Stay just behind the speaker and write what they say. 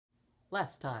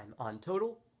Last time on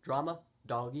Total Drama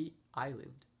Doggy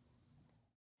Island.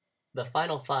 The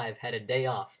final five had a day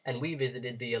off, and we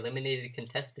visited the eliminated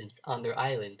contestants on their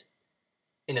island.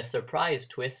 In a surprise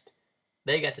twist,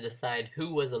 they got to decide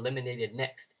who was eliminated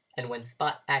next, and when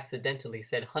Spot accidentally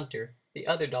said Hunter, the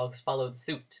other dogs followed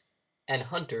suit, and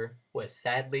Hunter was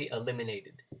sadly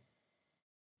eliminated.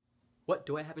 What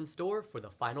do I have in store for the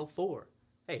final four?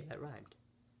 Hey, that rhymed.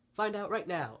 Find out right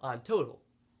now on Total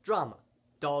Drama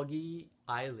Doggy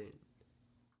Island.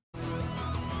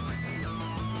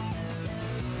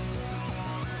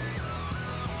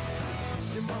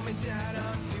 Your mom and dad,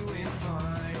 I'm doing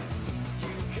fine.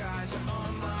 You guys are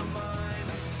on my mind.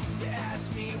 You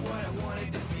asked me what I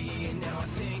wanted to be, and now I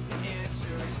think the answer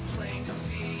is plain to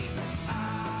see.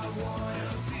 I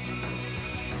wanna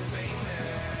be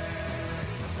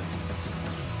famous.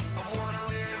 I wanna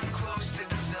live close to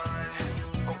the sun.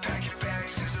 Oh, pack your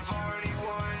bags, cause I've already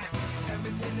won.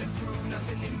 Everything to prove,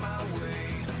 nothing in my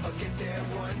way. I'll get there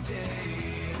one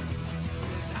day.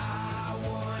 Cause I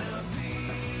wanna be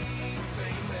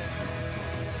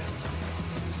famous.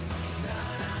 Na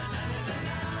na na na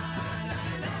na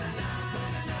na na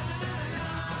na na na na.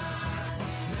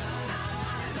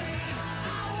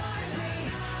 I wanna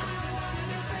be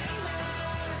famous.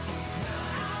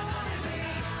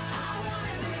 I wanna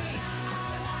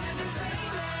be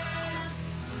famous.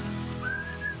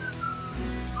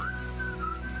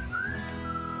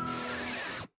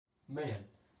 Man,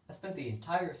 I spent the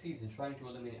entire season trying to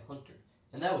eliminate Hunter,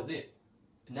 and that was it.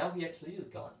 And now he actually is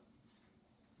gone.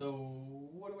 So,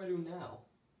 what do I do now?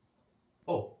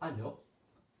 Oh, I know.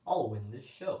 I'll win this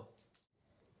show.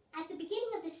 At the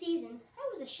beginning of the season,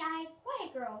 I was a shy,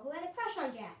 quiet girl who had a crush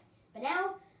on Jack. But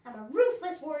now, I'm a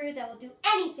ruthless warrior that will do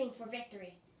anything for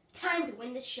victory. Time to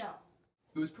win this show.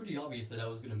 It was pretty obvious that I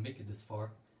was going to make it this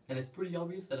far, and it's pretty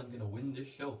obvious that I'm going to win this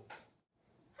show.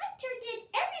 Hunter did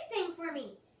everything for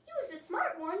me. He was the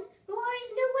smart one who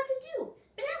always knew what to do.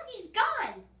 But now he's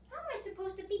gone. How am I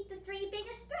supposed to beat the three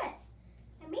biggest threats?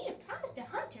 I made a promise to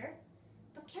Hunter,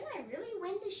 but can I really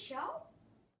win this show?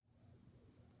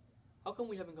 How come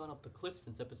we haven't gone up the cliff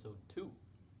since episode 2?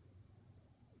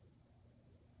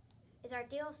 Is our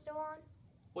deal still on?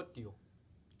 What deal?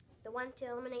 The one to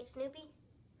eliminate Snoopy?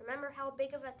 Remember how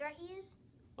big of a threat he is?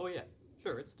 Oh yeah,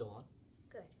 sure, it's still on.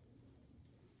 Good.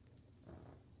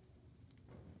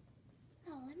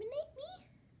 Eliminate me?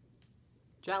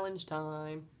 Challenge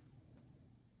time!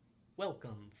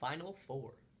 Welcome, Final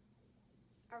Four.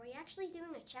 Are we actually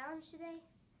doing a challenge today?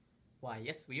 Why,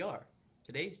 yes we are.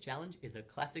 Today's challenge is a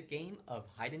classic game of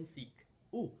hide and seek.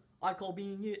 Ooh, I call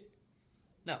being it.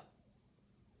 No,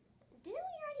 Didn't we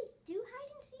already do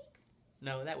hide and seek?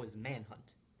 no, that was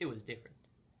manhunt. It was different.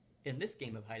 In this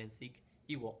game of hide and seek,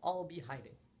 you will all be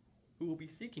hiding. Who will be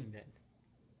seeking then?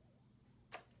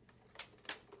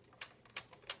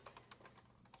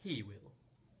 He will.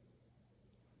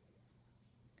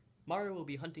 Mario will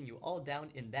be hunting you all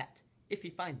down in that. If he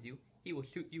finds you, he will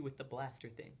shoot you with the blaster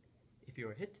thing. If you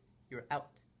are hit, you're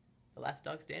out. The last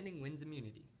dog standing wins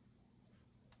immunity.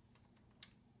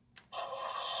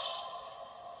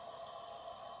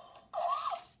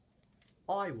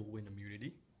 I will win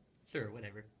immunity. Sure,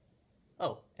 whatever.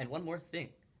 Oh, and one more thing.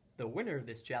 The winner of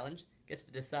this challenge gets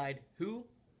to decide who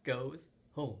goes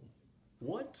home.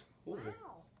 What? Oh.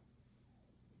 Wow.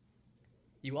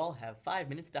 You all have 5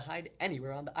 minutes to hide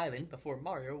anywhere on the island before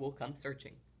Mario will come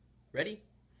searching. Ready,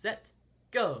 set,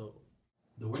 go!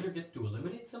 The winner gets to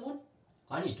eliminate someone?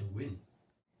 I need to win.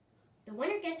 The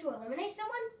winner gets to eliminate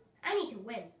someone? I need to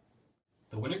win.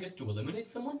 The winner gets to eliminate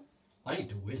someone? I need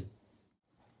to win.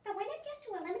 The winner gets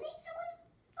to eliminate someone?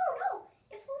 Oh no!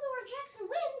 If Lulu or Jackson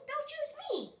win, they'll choose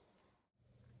me!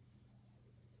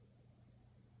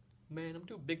 Man, I'm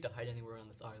too big to hide anywhere on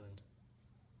this island.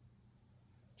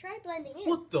 Try blending in.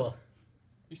 What the?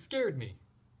 You scared me.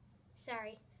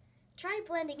 Sorry. Try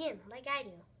blending in, like I do.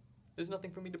 There's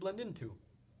nothing for me to blend into.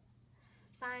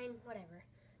 Fine, whatever.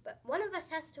 But one of us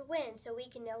has to win so we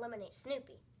can eliminate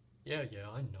Snoopy. Yeah,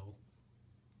 I know.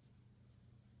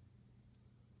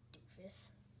 Doofus.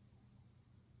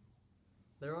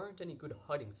 There aren't any good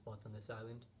hiding spots on this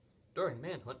island. During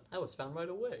Manhunt, I was found right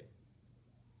away.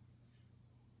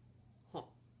 Huh.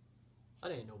 I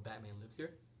didn't know Batman lives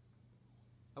here.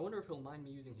 I wonder if he'll mind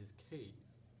me using his cave.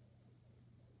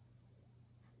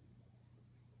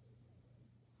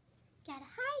 Gotta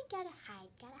hide, gotta hide,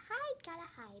 gotta hide, gotta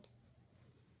hide.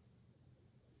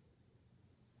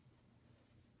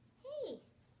 Hey!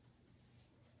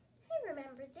 I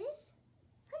remember this.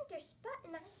 Hunter Spot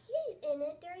and I hid in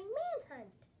it during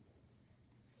Manhunt.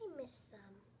 I miss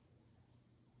them.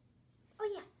 Oh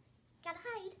yeah, gotta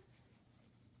hide.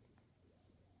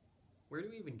 Where do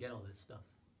we even get all this stuff?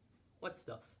 What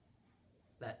stuff?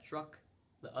 That truck,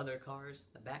 the other cars,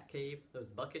 the bat cave,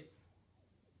 those buckets?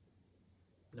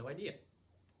 No idea.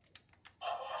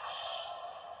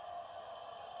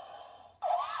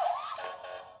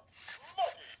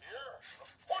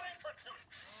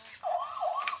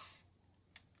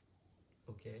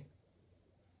 Okay.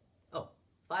 Oh,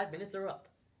 5 minutes are up.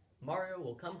 Mario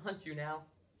will come hunt you now.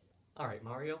 Alright,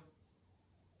 Mario.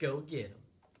 Go get him.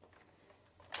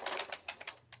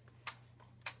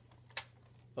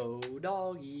 Oh,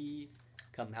 doggies.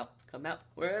 Come out,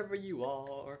 wherever you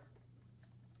are.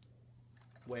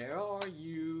 Where are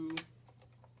you?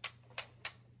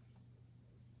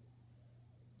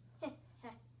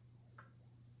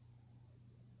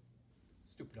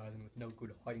 Stupid island with no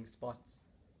good hiding spots.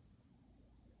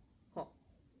 Huh.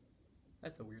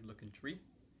 That's a weird looking tree.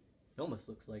 It almost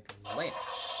looks like a lamp.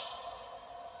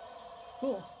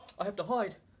 Oh, I have to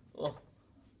hide. Oh.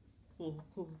 Oh,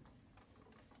 oh.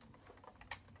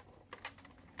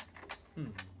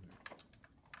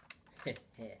 Heh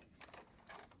heh.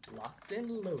 Locked and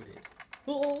loaded.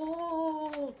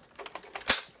 Oh!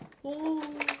 Oh!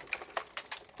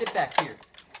 Get back here.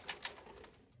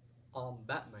 I'm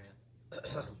Batman.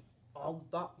 I'm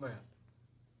Batman.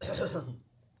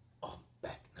 I'm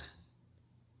Batman.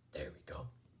 There we go.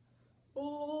 Oh!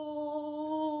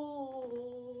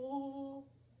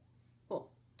 Oh,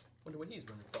 wonder what he's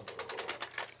running from.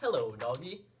 Hello,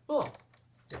 doggy. Oh,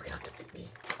 you can't defeat me.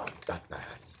 I'm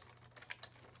Batman.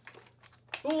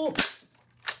 Oh!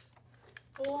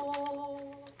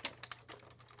 Oh!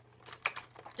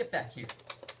 Get back here.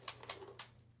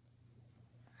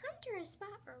 Hunter and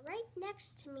Spot are right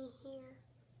next to me here.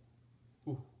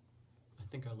 Ooh, I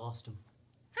think I lost him.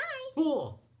 Hi!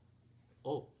 Oh!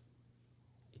 Oh,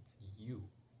 it's you.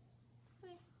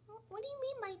 Wait, what do you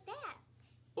mean by that?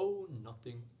 Oh,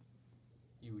 nothing.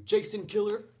 You Jason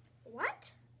killer.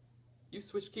 What? You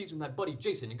switched keys with my buddy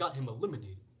Jason and got him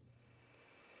eliminated.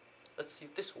 Let's see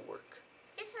if this will work.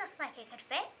 This looks like it could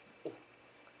fit. Oh,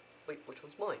 wait, which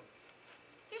one's mine?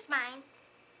 Here's mine.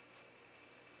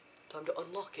 Time to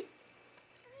unlock it.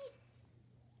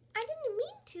 I didn't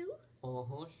mean to.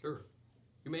 Uh-huh, sure.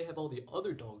 You may have all the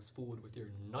other dogs fooled with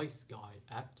your nice guy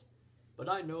act, but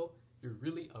I know you're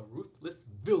really a ruthless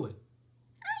villain.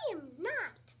 I am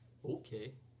not.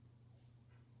 Okay.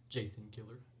 Jason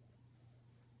killer.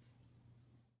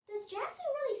 Does Jackson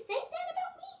really think that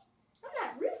about me? I'm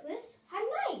not ruthless. I'm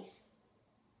nice.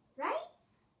 Right?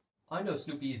 I know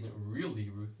Snoopy isn't really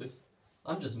ruthless.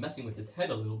 I'm just messing with his head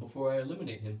a little before I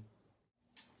eliminate him.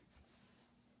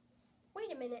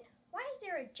 Wait a minute. Why is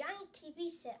there a giant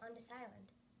TV set on this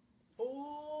island? Oh!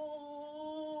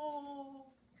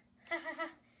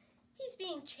 He's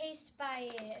being chased by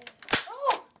a...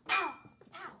 Oh! Ow!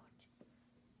 Ouch!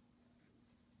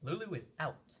 Lulu is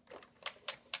out.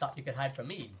 Thought you could hide from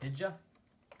me, did ya?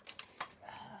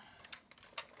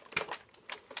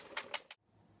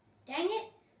 Dang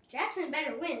it! Jackson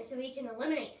better win so he can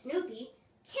eliminate Snoopy.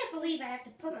 Can't believe I have to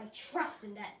put my trust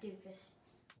in that doofus.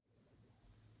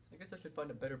 I guess I should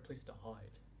find a better place to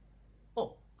hide.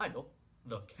 Oh, I know.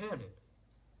 The cannon.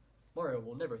 Mario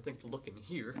will never think to look in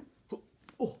here.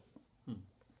 Oh,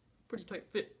 pretty tight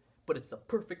fit, but it's the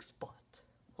perfect spot.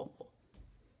 Oh.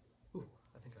 Ooh,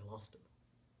 I think I lost him.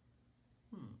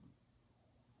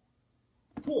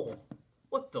 Whoa,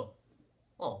 what the?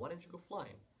 Oh, why didn't you go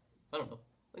flying? I don't know.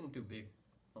 Wasn't too big.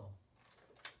 Oh.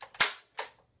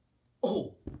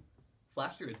 Oh,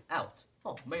 Flasher is out.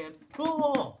 Oh man.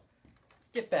 Oh,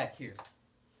 get back here.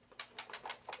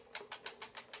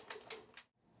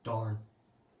 Darn.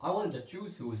 I wanted to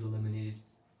choose who was eliminated.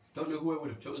 Don't know who I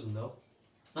would have chosen though.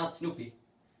 Not Snoopy.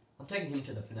 I'm taking him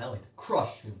to the finale to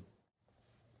crush him.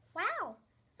 Wow,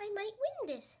 I might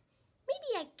win this.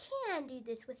 Maybe I can do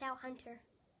this without Hunter.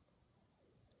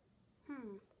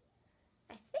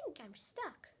 I think I'm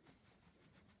stuck.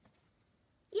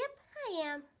 Yep, I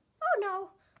am. Oh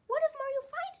no, what if Mario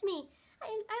finds me?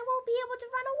 I won't be able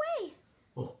to run away.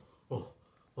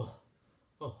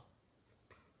 Oh.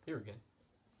 Here again.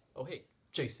 Oh hey,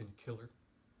 Jason killer.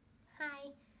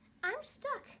 Hi, I'm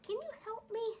stuck. Can you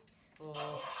help me?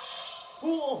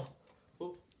 Oh,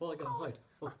 I gotta hide.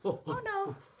 Oh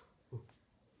no.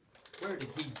 Where did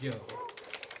he go?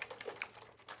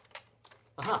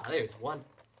 Aha, there's one.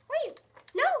 Wait,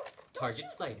 no. don't Target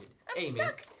shoot. sighted. I'm Aiming.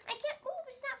 stuck. I can't move.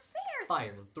 It's not fair.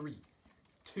 Fire in 3,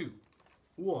 2,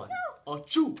 1. No.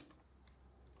 Achoo!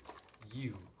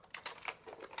 You.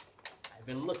 I've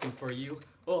been looking for you.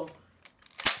 Oh!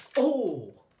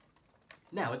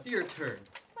 Now it's your turn.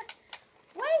 What?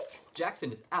 Wait.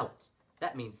 Jackson is out.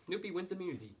 That means Snoopy wins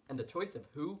immunity and the choice of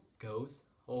who goes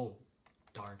home.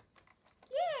 Darn.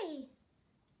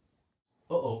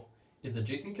 Uh-oh. Is the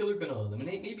Jason Killer gonna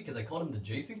eliminate me because I called him the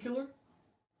Jason Killer?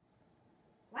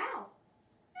 Wow.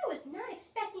 I was not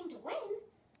expecting to win.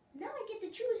 Now I get to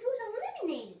choose who's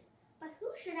eliminated. But who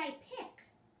should I pick?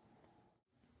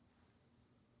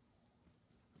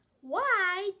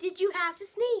 Why did you have to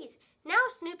sneeze? Now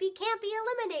Snoopy can't be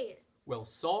eliminated. Well,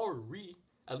 sorry.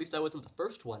 At least I wasn't the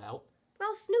first one out.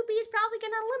 Well, Snoopy is probably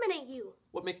going to eliminate you.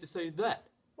 What makes you say that?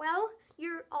 Well,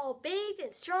 you're all big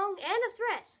and strong and a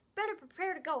threat. Better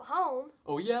prepare to go home.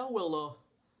 Oh yeah? Well,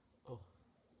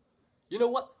 you know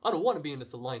what? I don't want to be in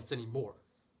this alliance anymore.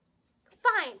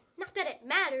 Fine. Not that it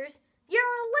matters. You're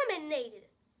eliminated.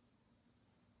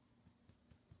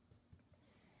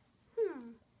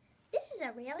 This is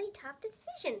a really tough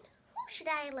decision. Who should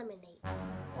I eliminate?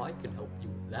 I can help you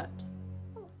with that.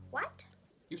 What?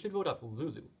 You should vote out for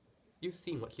Lulu. You've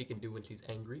seen what she can do when she's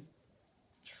angry.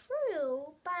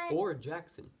 True, but... Or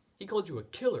Jackson. He called you a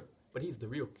killer, but he's the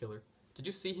real killer. Did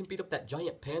you see him beat up that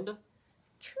giant panda?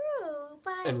 True,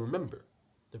 but... And remember,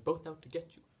 they're both out to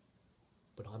get you.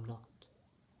 But I'm not.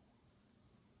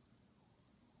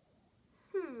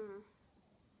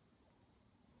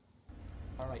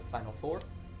 Alright, Final Four.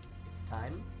 It's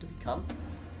time to become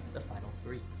the Final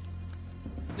Three.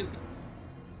 Snoopy,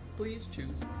 please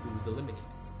choose who's eliminated.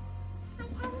 I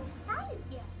haven't decided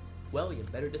yet. Well, you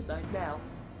better decide now.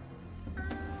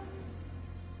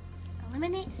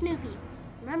 Eliminate Snoopy.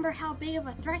 Remember how big of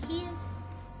a threat he is?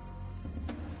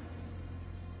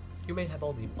 You may have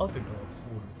all the other dogs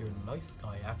fooled with your nice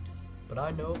guy act, but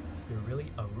I know you're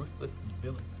really a ruthless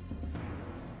villain.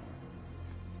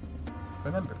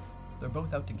 Remember, they're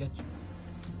both out to get you,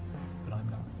 but I'm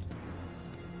not.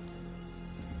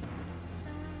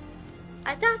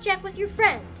 I thought Jack was your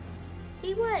friend.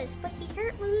 He was, but he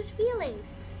hurt Lulu's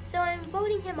feelings, so I'm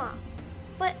voting him off.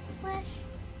 But Flash...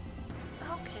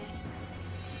 Okay.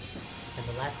 And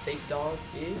the last safe dog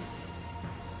is...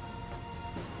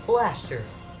 Flasher.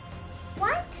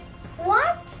 What?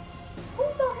 What? Who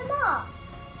voted him off?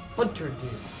 Hunter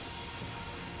did.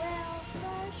 Well,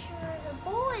 Flasher, the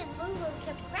boy and Lulu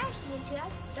kept crashing into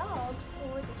other dogs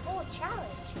for the whole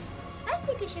challenge. I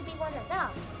think it should be one of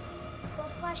them. Well,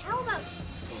 Flash, how about...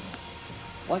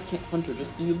 Why can't Hunter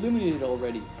just be eliminated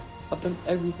already? I've done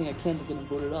everything I can to get him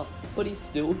voted off, but he's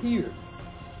still here.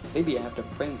 Maybe I have to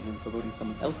frame him for voting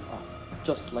someone else off,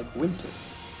 just like Winter.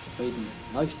 Maybe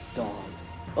nice dog.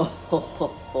 Oh ho ho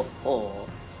ho ho.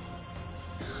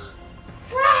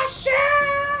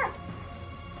 Flasher!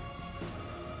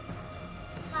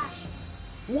 Flash.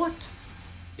 What?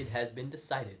 It has been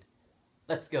decided.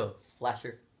 Let's go,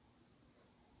 Flasher.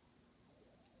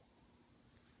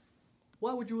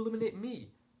 Why would you eliminate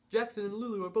me? Jackson and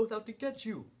Lulu are both out to get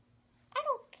you. I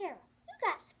don't care. You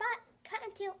got Spot,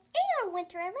 Cottontail, and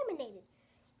Winter eliminated.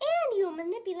 And you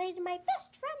manipulated my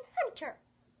best friend, Hunter.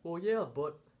 Well, yeah,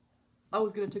 but I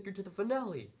was gonna take her to the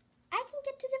finale. I can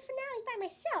get to the finale by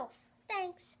myself.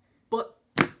 Thanks. But...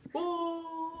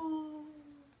 Oh!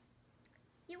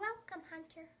 You're welcome,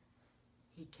 Hunter.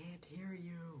 He can't hear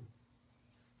you.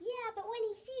 Yeah, but when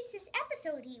he sees this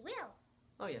episode, he will.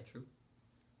 Oh, yeah, true.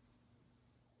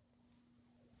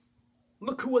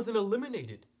 Look who wasn't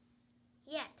eliminated.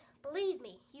 Yet, believe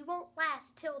me, you won't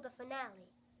last till the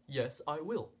finale. Yes, I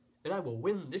will. And I will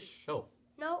win this show.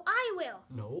 No, I will.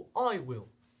 No, I will.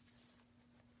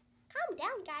 Calm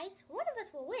down, guys. One of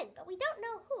us will win, but we don't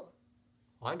know who.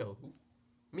 I know who.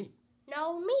 Me.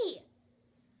 No, me.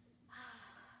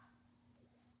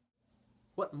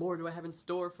 What more do I have in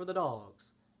store for the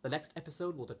dogs? The next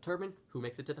episode will determine who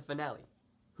makes it to the finale.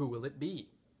 Who will it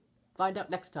be? Find out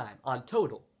next time on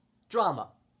Total Drama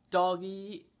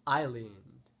Doggy Island.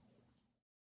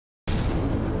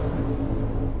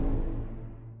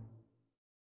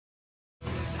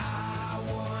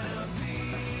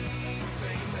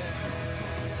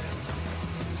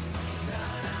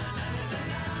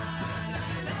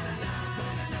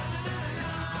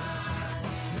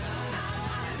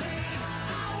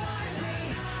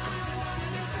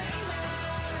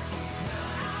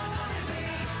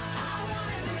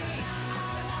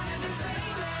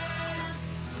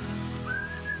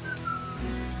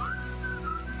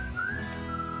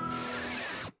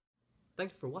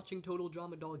 Thanks for watching Total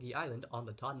Drama Doggy Island on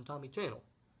the Todd and Tommy channel.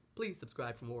 Please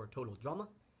subscribe for more Total Drama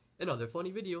and other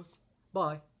funny videos.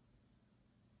 Bye.